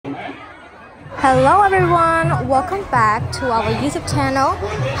Hello everyone, welcome back to our YouTube channel.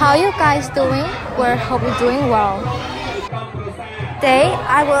 How you guys doing? We hope you're doing well. Today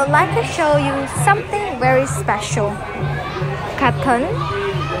I would like to show you something very special. Kathan,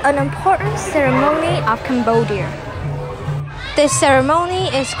 an important ceremony of Cambodia. This ceremony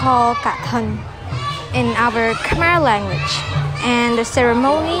is called Kathan in our Khmer language, and the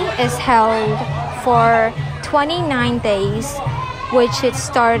ceremony is held for 29 days, which it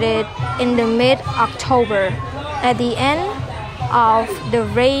started in the mid-October at the end of the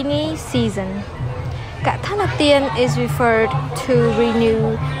rainy season. Kathanatian is referred to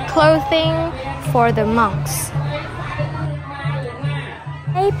renew clothing for the monks.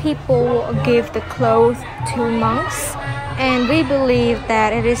 Many people give the clothes to monks, and we believe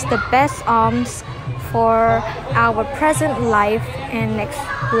that it is the best alms for our present life and next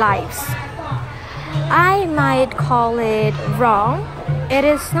lives. I might call it wrong. It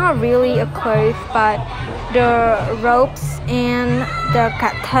is not really a cloth, but the robes and the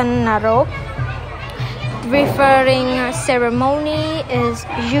kathan robe referring ceremony is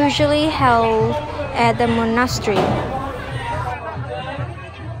usually held at the monastery.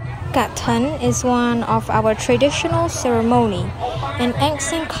 Kathan is one of our traditional ceremony and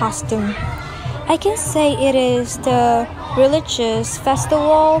ancient custom. I can say it is the religious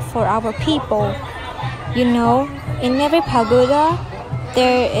festival for our people. You know, in every pagoda,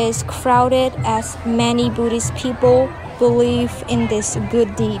 there is crowded as many Buddhist people believe in this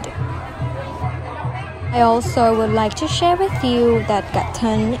good deed. I also would like to share with you that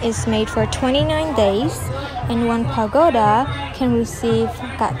Kathan is made for 29 days, and one pagoda can receive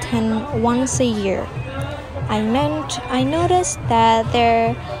Kathan once a year. I noticed that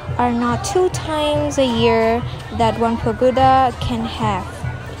there are not 2 times a year that one pagoda can have.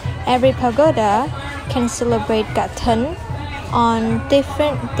 Every pagoda can celebrate Kathan on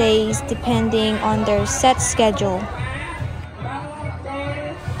different days depending on their set schedule.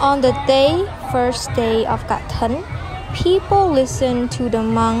 On the first day of Kathan, people listen to the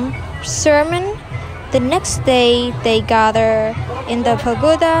monk sermon. The next day, they gather in the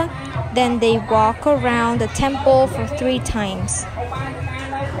pagoda, then they walk around the temple for 3 times.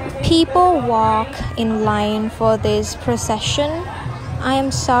 People walk in line for this procession. I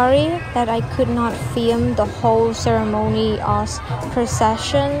am sorry that I could not film the whole ceremony or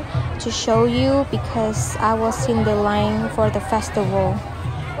procession to show you because I was in the line for the festival.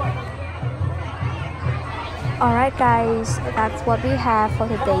 Alright guys, that's what we have for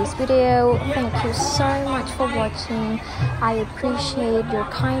today's video. Thank you so much for watching. I appreciate your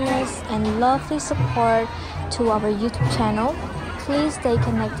kindness and lovely support to our YouTube channel. Please stay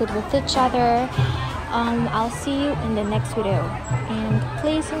connected with each other. I'll see you in the next video, and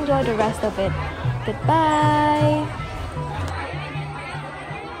please enjoy the rest of it. Goodbye.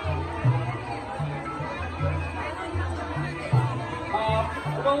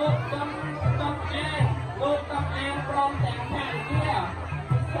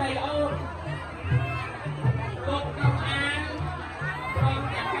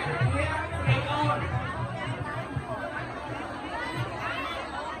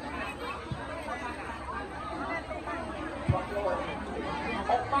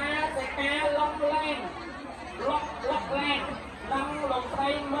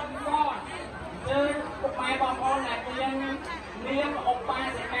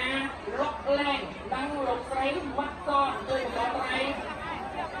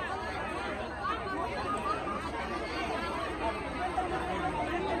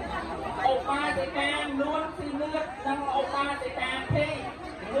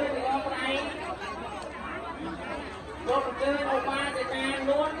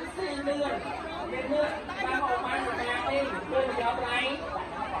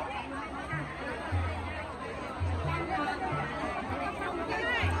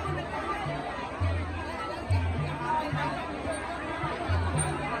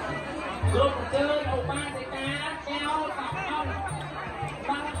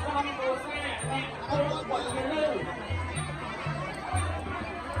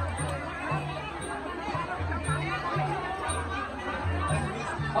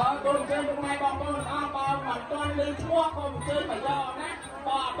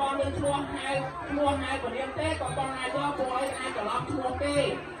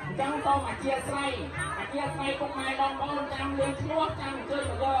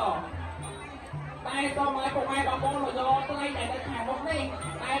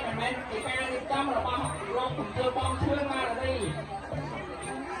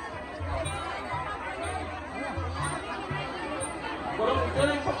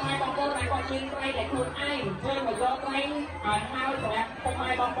 Good mai bong bóng này còn miên trai để cuốn ai chơi một gió trai hao sẽ không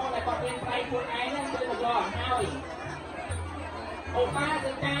mai bong bóng này còn miên trai cuốn ai nên chơi một gió hao ông ba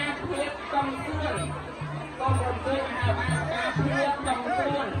sẽ ca thiết trong xương con một chơi hao ba ca thiết trong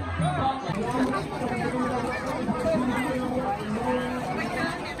xương con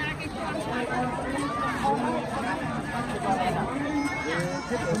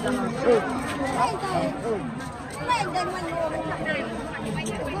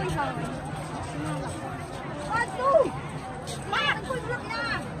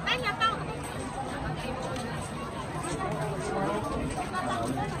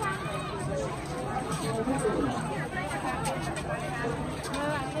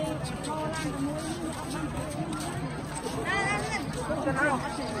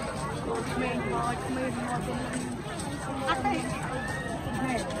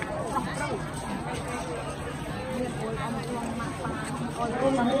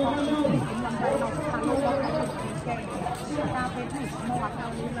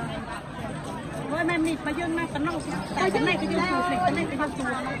với mẹ mịt mà dương mang tấn nông cái này cái dương chùa cái này cái dương chùa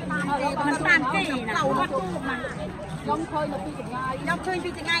มันตานกี่นะเราวัดตู้มาย่อมเคยมาปีถึงไงย่อมเคยปี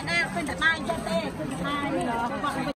ถึงไงนะเป็นแต่บ้านเจ้าเต้เป็นแต่บ้าน